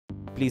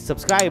please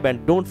subscribe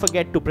and don't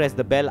forget to press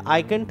the bell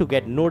icon to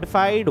get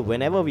notified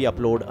whenever we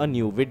upload a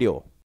new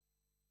video.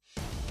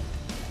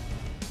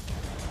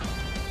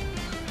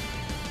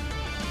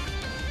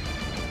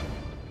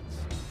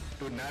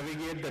 To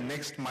navigate the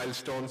next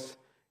milestones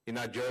in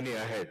our journey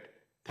ahead.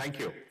 Thank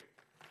you.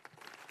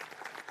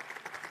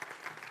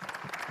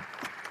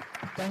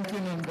 Thank you,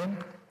 Nandan.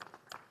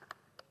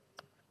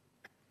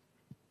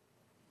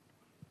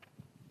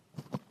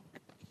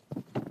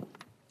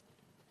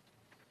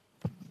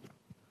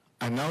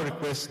 I now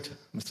request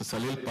Mr.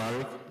 Salil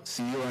Parekh,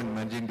 CEO and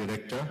Managing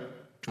Director,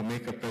 to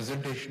make a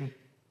presentation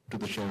to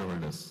the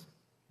shareholders.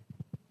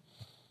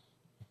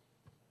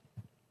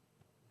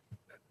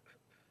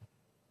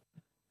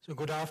 So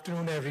good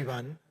afternoon,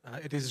 everyone.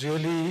 It is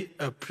really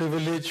a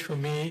privilege for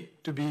me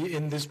to be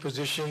in this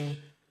position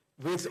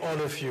with all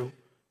of you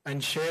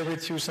and share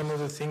with you some of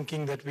the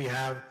thinking that we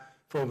have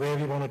for where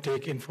we want to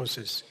take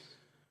Infosys.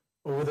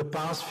 Over the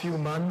past few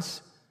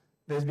months,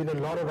 there's been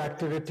a lot of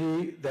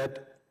activity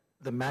that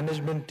the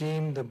management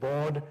team, the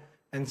board,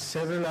 and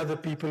several other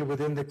people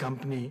within the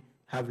company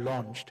have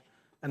launched.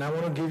 And I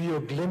want to give you a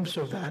glimpse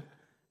of that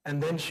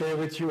and then share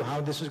with you how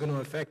this is going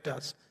to affect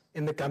us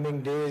in the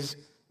coming days,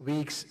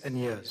 weeks, and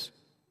years.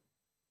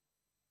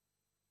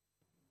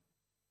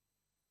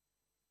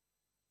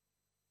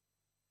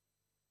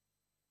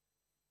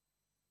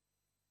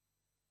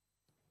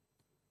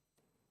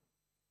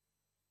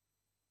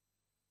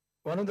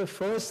 One of the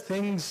first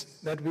things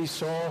that we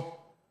saw,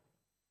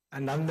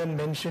 and Nandan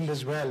mentioned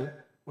as well,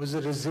 was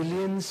the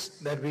resilience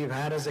that we've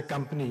had as a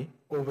company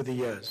over the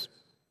years.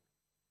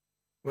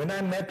 When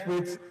I met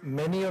with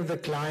many of the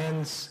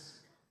clients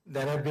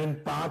that have been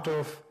part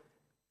of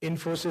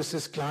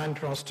Infosys'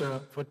 client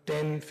roster for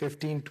 10,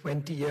 15,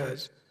 20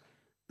 years,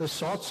 the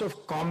sorts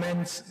of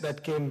comments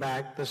that came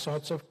back, the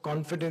sorts of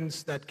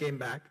confidence that came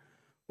back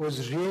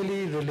was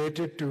really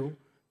related to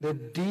the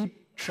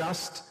deep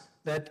trust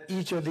that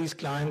each of these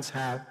clients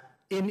have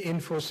in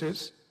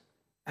Infosys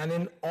and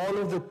in all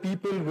of the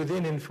people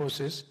within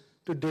Infosys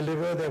to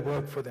deliver their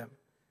work for them.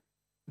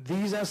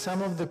 These are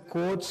some of the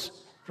quotes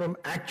from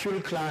actual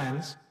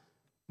clients,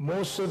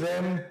 most of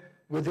them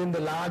within the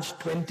large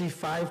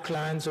 25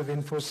 clients of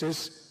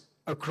Infosys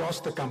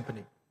across the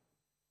company.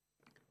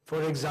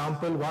 For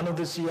example, one of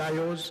the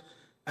CIOs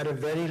at a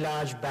very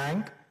large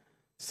bank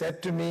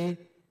said to me,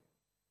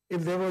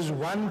 if there was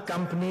one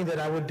company that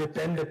I would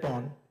depend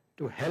upon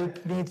to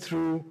help me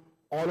through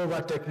all of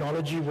our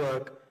technology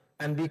work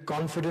and be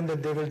confident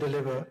that they will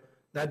deliver,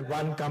 that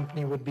one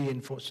company would be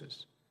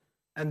Infosys.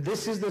 And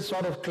this is the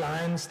sort of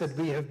clients that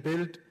we have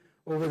built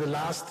over the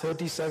last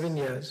 37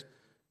 years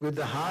with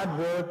the hard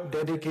work,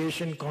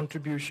 dedication,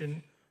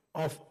 contribution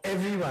of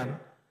everyone,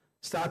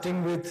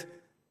 starting with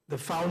the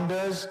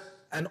founders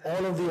and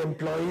all of the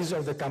employees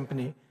of the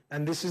company.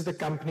 And this is the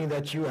company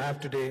that you have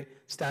today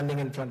standing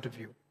in front of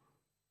you.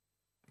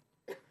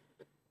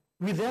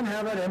 We then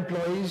have our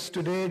employees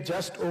today,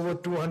 just over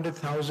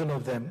 200,000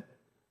 of them.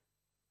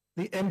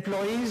 The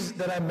employees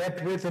that I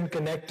met with and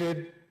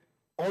connected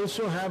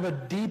also have a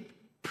deep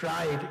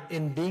pride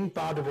in being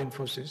part of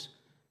Infosys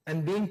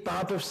and being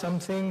part of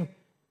something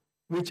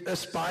which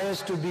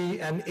aspires to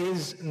be and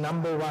is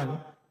number one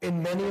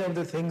in many of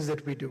the things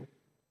that we do.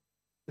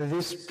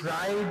 This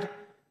pride,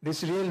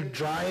 this real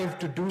drive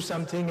to do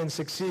something and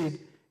succeed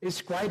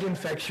is quite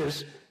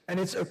infectious, and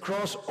it's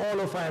across all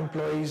of our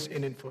employees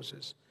in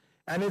Infosys.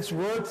 And it's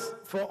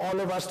worth for all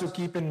of us to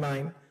keep in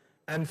mind,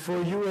 and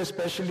for you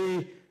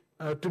especially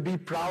to be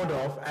proud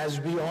of,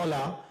 as we all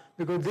are,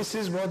 because this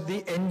is what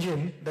the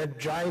engine that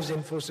drives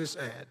Infosys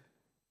ahead.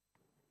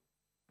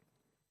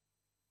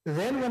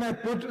 Then when I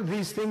put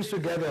these things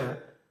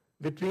together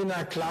between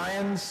our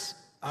clients,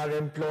 our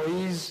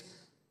employees,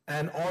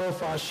 and all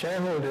of our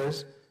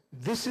shareholders,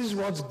 this is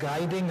what's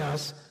guiding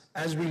us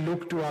as we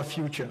look to our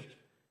future.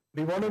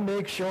 We want to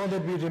make sure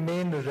that we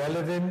remain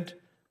relevant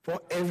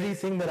for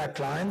everything that our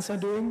clients are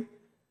doing.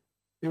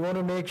 We want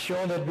to make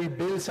sure that we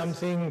build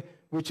something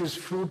which is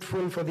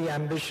fruitful for the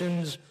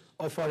ambitions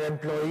of our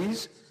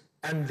employees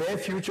and their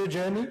future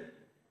journey.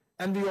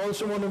 And we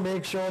also want to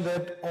make sure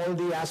that all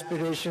the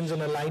aspirations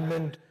and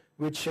alignment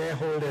with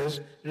shareholders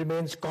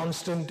remains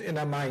constant in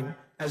our mind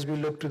as we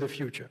look to the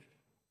future.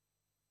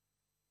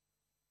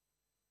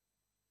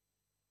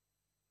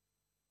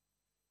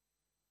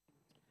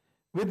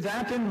 With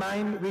that in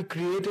mind, we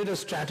created a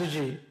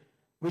strategy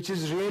which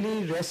is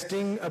really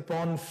resting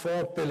upon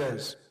 4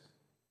 pillars.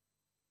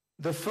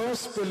 The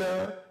first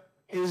pillar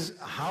is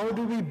how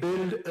do we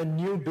build a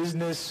new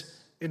business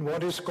in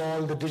what is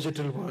called the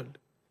digital world.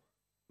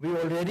 We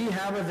already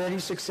have a very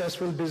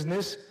successful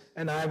business,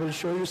 and I will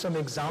show you some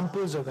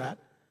examples of that.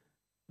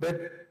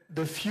 But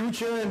the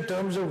future in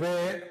terms of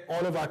where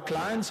all of our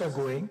clients are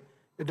going,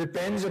 it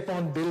depends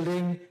upon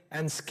building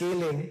and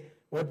scaling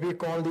what we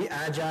call the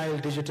agile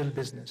digital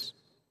business.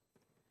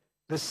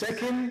 The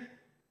second,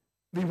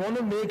 we want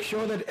to make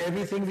sure that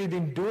everything we've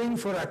been doing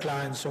for our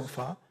clients so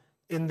far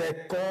in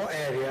their core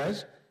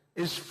areas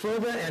is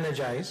further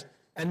energized,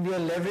 and we are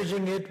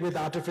leveraging it with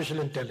artificial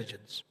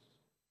intelligence.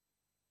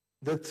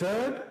 The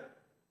third,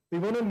 We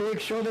want to make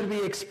sure that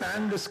we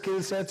expand the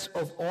skill sets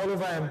of all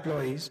of our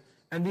employees,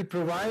 and we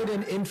provide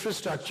an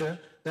infrastructure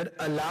that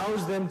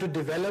allows them to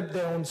develop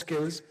their own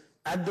skills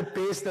at the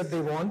pace that they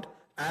want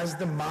as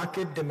the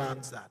market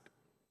demands that.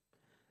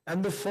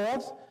 And the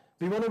fourth,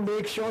 we want to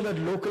make sure that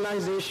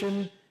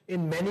localization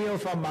in many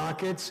of our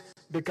markets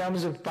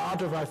becomes a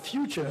part of our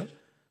future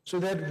so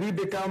that we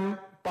become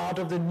part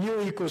of the new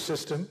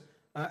ecosystem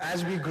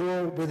as we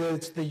grow, whether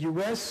it's the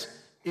US,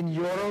 in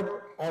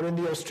Europe, or in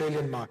the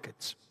Australian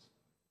markets.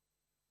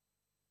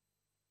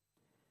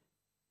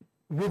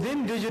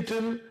 Within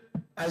digital,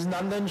 as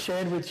Nandan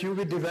shared with you,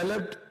 we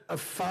developed a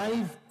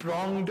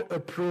 5-pronged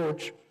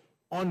approach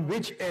on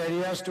which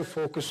areas to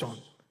focus on.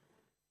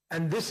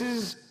 And this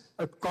is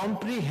a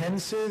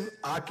comprehensive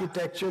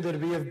architecture that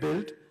we have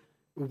built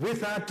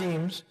with our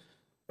teams,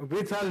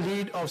 with our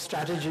lead of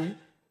strategy,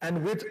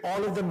 and with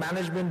all of the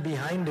management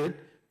behind it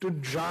to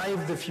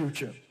drive the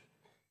future.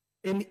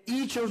 In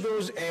each of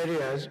those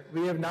areas,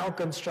 we have now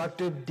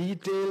constructed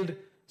detailed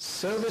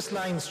service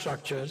line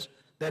structures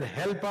that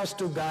help us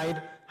to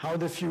guide how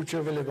the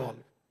future will evolve.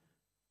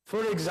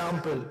 For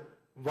example,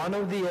 one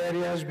of the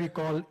areas we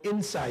call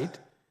Insight.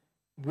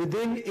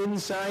 Within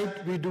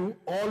Insight, we do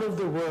all of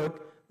the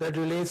work that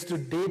relates to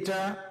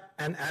data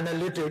and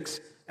analytics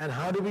and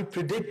how do we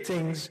predict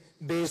things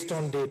based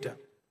on data.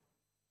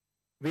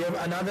 We have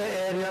another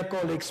area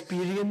called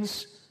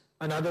Experience,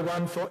 another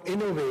one for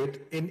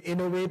Innovate. In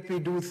Innovate, we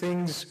do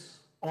things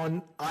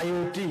on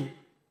IoT.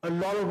 A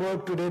lot of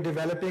work today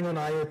developing on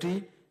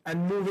IoT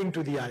and moving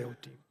to the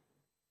IoT.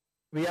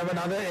 We have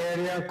another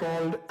area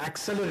called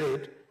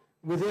Accelerate.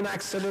 Within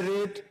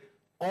Accelerate,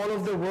 all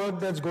of the work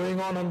that's going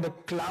on the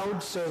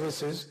cloud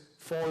services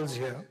falls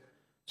here.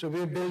 So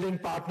we're building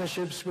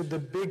partnerships with the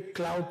big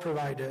cloud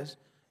providers,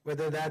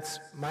 whether that's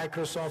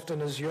Microsoft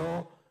and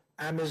Azure,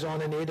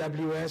 Amazon and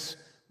AWS,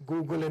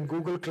 Google and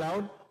Google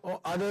Cloud, or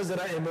others that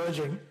are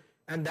emerging,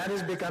 and that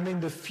is becoming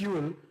the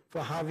fuel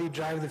for how we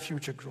drive the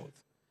future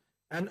growth.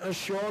 And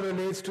Assure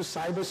relates to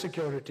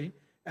cybersecurity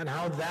and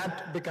how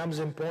that becomes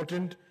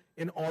important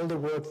in all the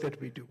work that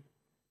we do.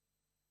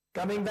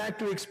 Coming back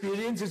to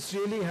Experience, it's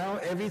really how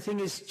everything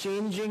is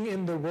changing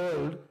in the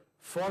world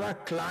for our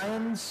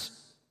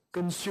clients,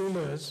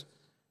 consumers,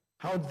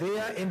 how they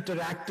are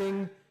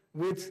interacting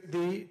with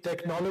the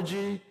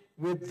technology,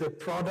 with the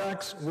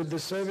products, with the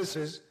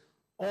services,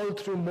 all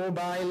through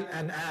mobile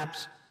and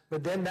apps,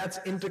 but then that's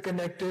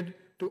interconnected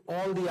to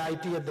all the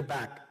IT at the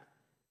back.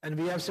 And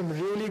we have some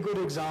really good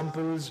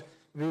examples.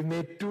 We've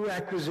made 2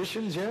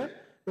 acquisitions here,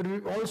 but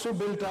we've also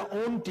built our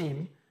own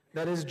team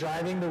that is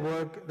driving the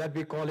work that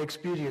we call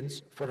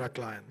Experience for our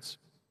clients.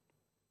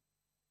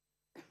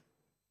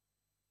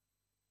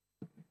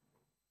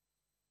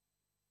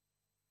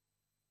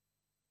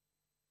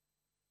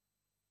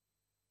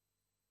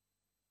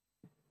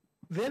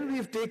 Then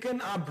we've taken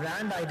our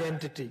brand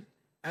identity,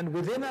 and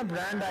within our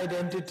brand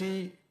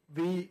identity,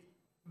 we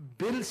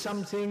build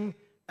something,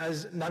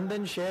 as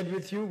Nandan shared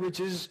with you,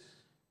 which is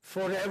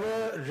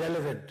forever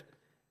relevant.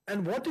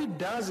 And what it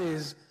does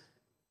is,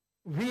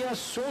 we are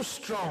so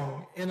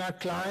strong in our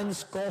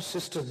clients' core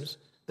systems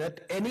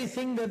that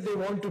anything that they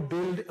want to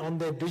build on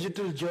their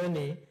digital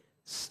journey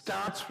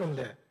starts from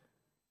there.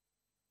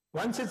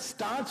 Once it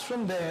starts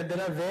from there,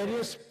 there are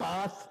various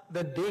paths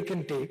that they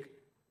can take.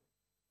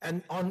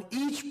 And on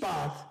each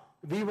path,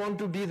 we want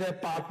to be their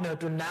partner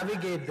to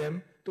navigate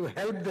them, to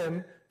help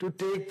them to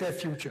take their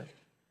future.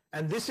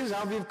 And this is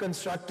how we've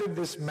constructed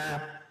this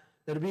map,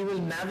 that we will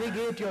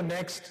navigate your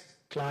next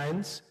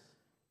clients,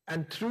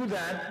 and through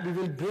that, we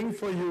will bring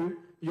for you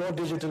your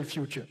digital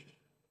future.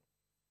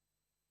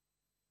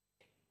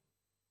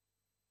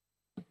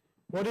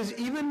 What is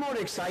even more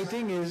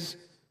exciting is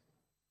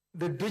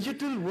the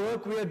digital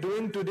work we are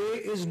doing today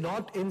is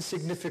not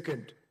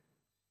insignificant.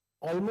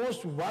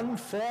 Almost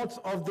 1/4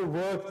 of the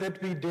work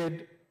that we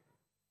did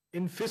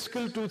in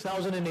fiscal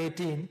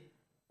 2018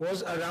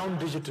 was around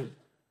digital.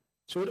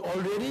 So it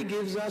already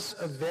gives us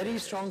a very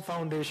strong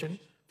foundation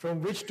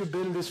from which to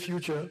build this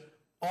future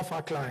of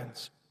our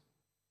clients.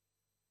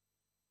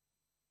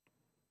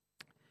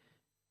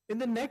 In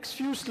the next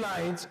few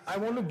slides, I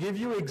want to give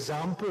you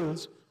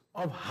examples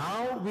of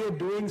how we are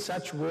doing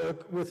such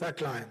work with our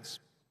clients.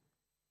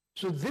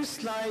 So this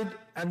slide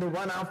and the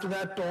one after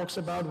that talks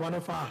about one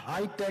of our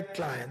high-tech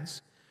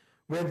clients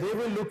where they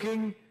were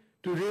looking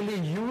to really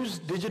use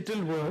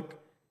digital work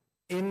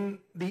in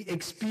the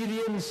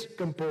experience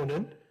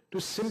component to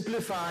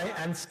simplify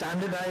and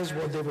standardize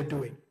what they were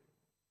doing.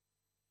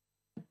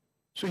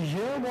 So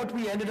here what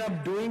we ended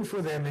up doing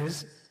for them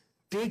is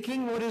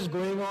taking what is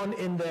going on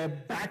in their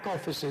back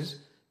offices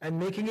and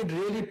making it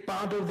really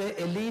part of their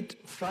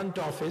elite front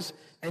office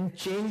and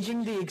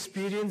changing the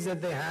experience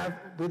that they have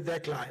with their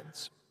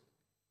clients.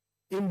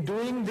 In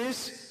doing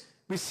this,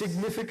 we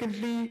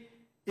significantly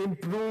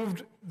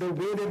improved the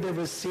way that they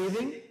were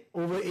saving,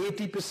 over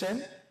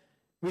 80%.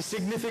 We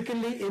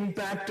significantly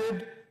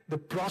impacted the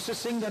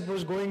processing that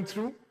was going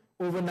through,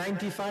 over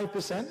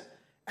 95%,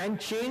 and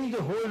changed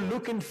the whole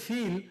look and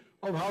feel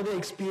of how the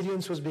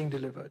experience was being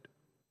delivered.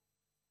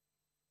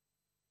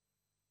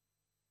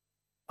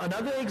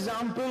 Another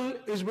example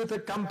is with a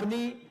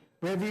company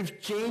where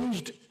we've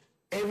changed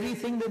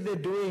everything that they're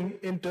doing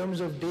in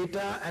terms of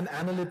data and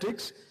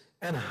analytics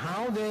and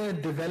how they're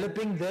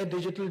developing their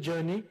digital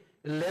journey,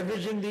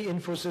 leveraging the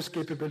Infosys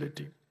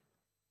capability.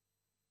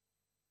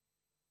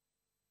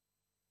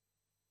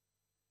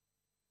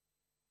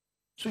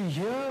 So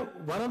here,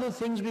 one of the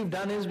things we've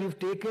done is we've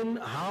taken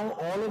how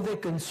all of their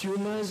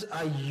consumers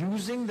are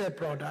using their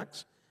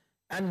products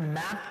and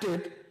mapped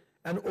it,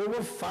 and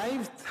over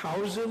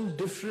 5,000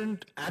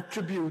 different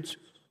attributes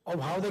of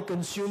how the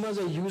consumers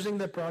are using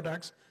their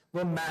products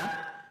were mapped,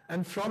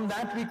 and from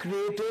that we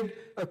created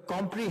a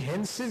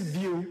comprehensive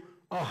view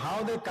of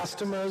how their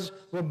customers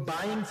were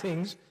buying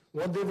things,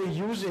 what they were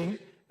using,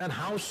 and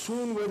how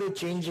soon were they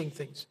changing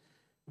things.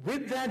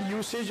 With that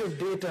usage of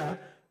data,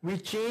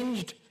 we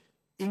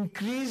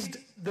increased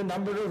the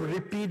number of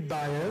repeat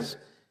buyers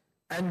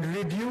and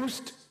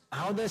reduced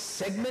how the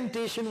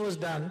segmentation was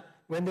done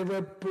when they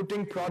were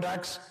putting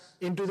products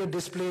into the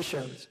display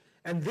shelves.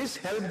 And this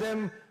helped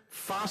them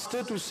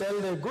faster to sell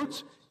their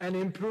goods and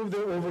improve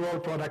their overall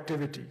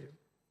productivity.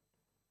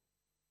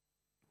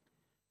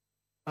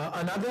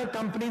 Another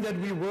company that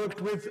we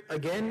worked with,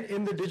 again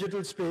in the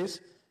digital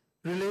space,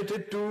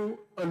 related to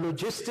a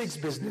logistics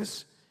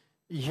business.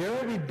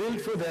 Here we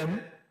built for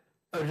them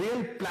a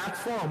real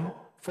platform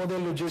for their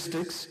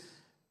logistics.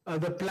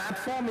 The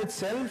platform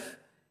itself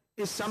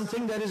is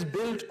something that is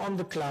built on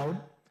the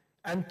cloud,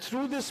 and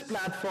through this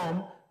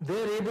platform,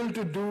 they're able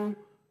to do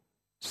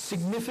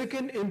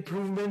significant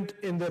improvement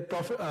in their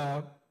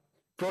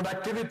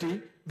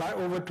productivity by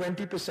over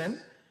 20%,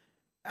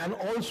 and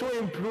also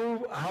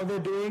improve how they're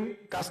doing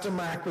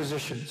customer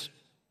acquisitions.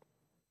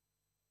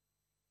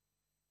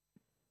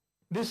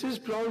 This is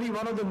probably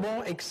one of the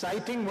more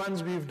exciting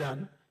ones we've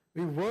done.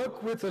 We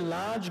work with a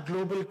large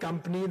global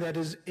company that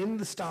is in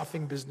the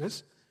staffing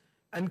business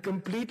and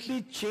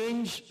completely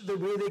change the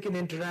way they can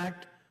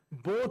interact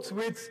both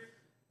with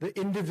the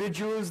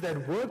individuals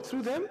that work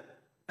through them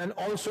and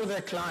also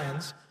their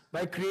clients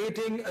by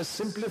creating a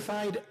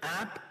simplified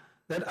app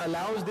that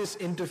allows this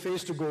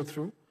interface to go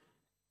through.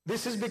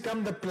 This has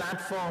become the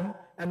platform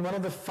and one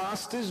of the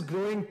fastest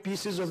growing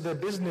pieces of their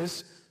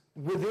business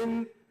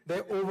within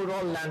their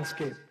overall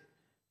landscape.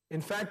 In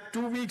fact,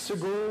 2 weeks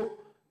ago,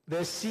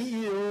 their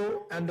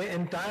CEO and the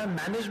entire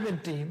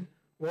management team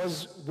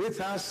was with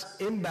us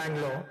in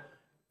Bangalore,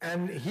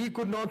 and he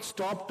could not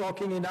stop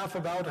talking enough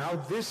about how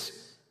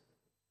this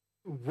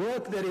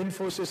work that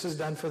Infosys has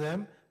done for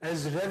them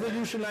has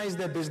revolutionized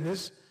their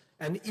business,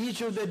 and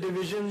each of their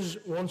divisions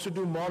wants to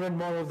do more and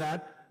more of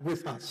that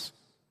with us.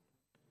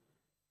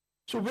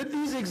 So with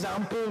these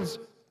examples,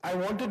 I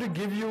wanted to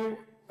give you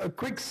a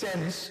quick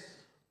sense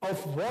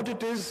of what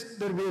it is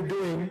that we're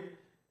doing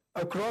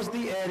across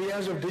the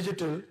areas of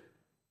digital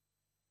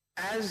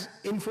as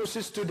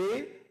Infosys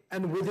today,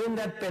 and within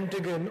that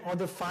pentagon or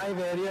the 5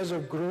 areas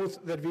of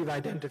growth that we've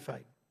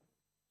identified.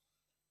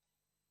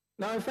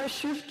 Now, if I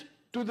shift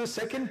to the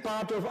second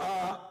part of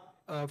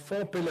our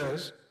 4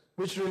 pillars,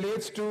 which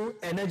relates to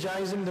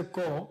energizing the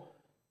core,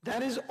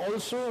 that is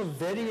also a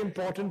very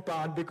important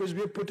part because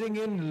we're putting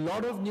in a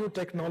lot of new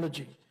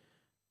technology.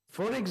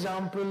 For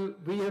example,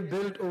 we have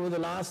built over the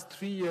last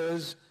 3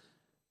 years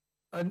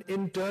an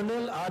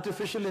internal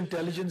artificial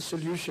intelligence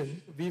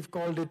solution. We've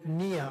called it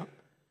NIA.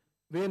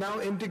 We're now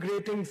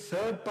integrating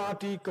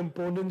third-party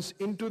components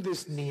into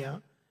this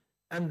NIA,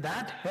 and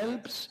that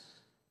helps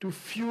to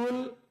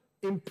fuel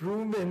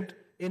improvement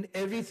in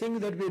everything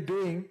that we're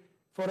doing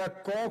for our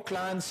core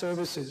client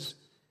services.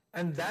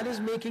 And that is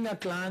making our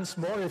clients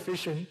more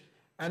efficient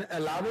and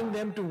allowing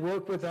them to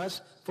work with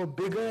us for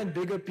bigger and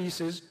bigger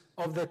pieces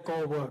of their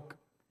core work.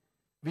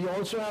 We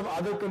also have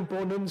other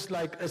components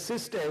like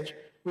Assist Edge,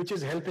 which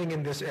is helping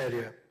in this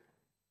area.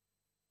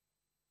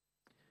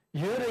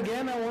 Here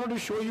again, I wanted to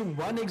show you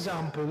one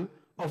example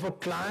of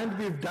a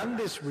client we've done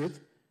this with,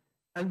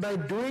 and by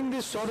doing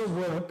this sort of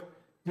work,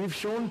 we've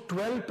shown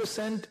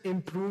 12%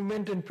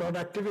 improvement in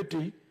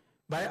productivity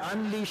by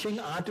unleashing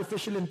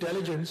artificial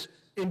intelligence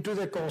into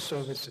their core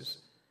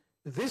services.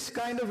 This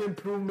kind of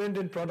improvement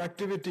in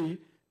productivity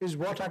is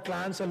what our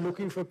clients are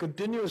looking for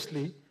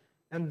continuously,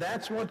 and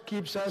that's what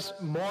keeps us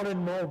more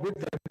and more with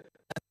them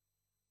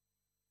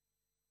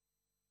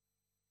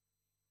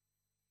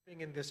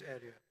in this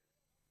area.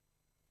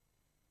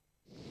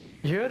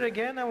 Here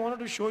again, I wanted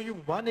to show you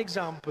one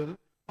example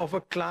of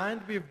a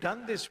client we've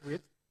done this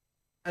with,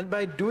 and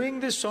by doing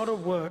this sort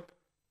of work,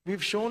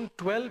 we've shown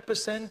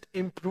 12%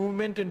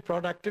 improvement in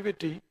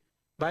productivity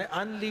by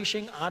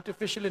unleashing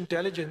artificial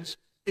intelligence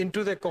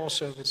into their core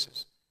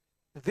services.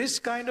 This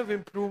kind of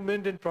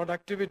improvement in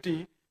productivity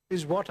is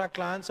what our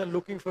clients are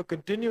looking for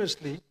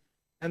continuously,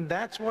 and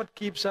that's what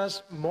keeps us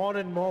more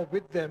and more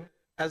with them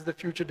as the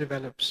future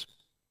develops.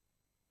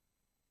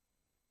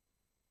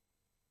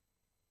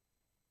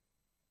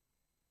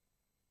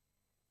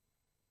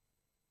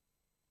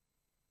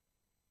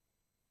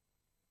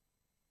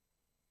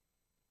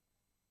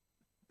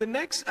 The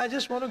next, I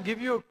just want to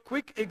give you a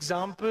quick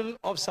example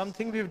of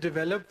something we've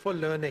developed for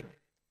learning.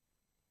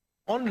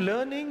 On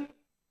learning,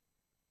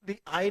 the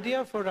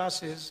idea for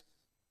us is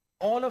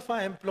all of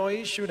our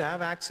employees should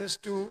have access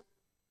to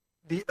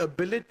the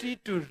ability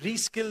to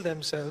reskill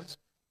themselves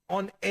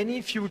on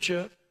any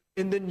future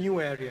in the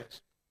new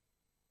areas.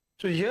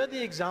 So here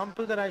the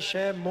example that I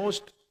share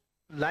most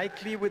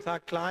likely with our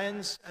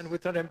clients and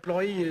with our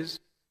employee is,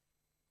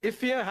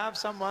 if we have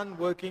someone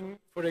working,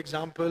 for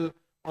example,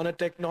 on a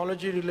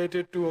technology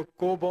related to a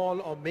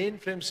COBOL or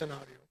mainframe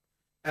scenario,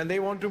 and they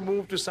want to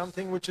move to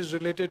something which is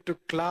related to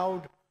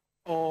cloud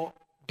or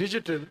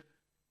digital,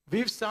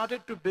 we've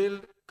started to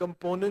build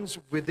components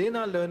within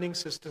our learning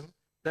system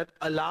that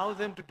allow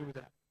them to do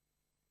that.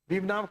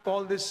 We've now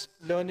called this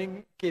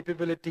learning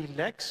capability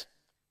Lex.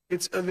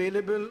 It's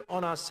available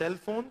on our cell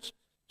phones.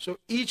 So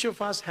each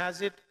of us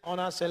has it on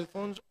our cell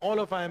phones. All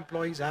of our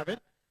employees have it.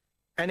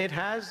 And it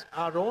has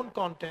our own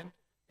content.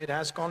 It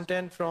has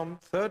content from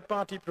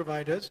third-party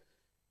providers.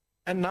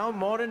 And now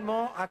more and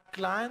more our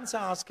clients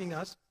are asking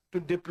us to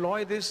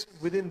deploy this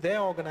within their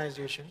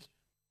organizations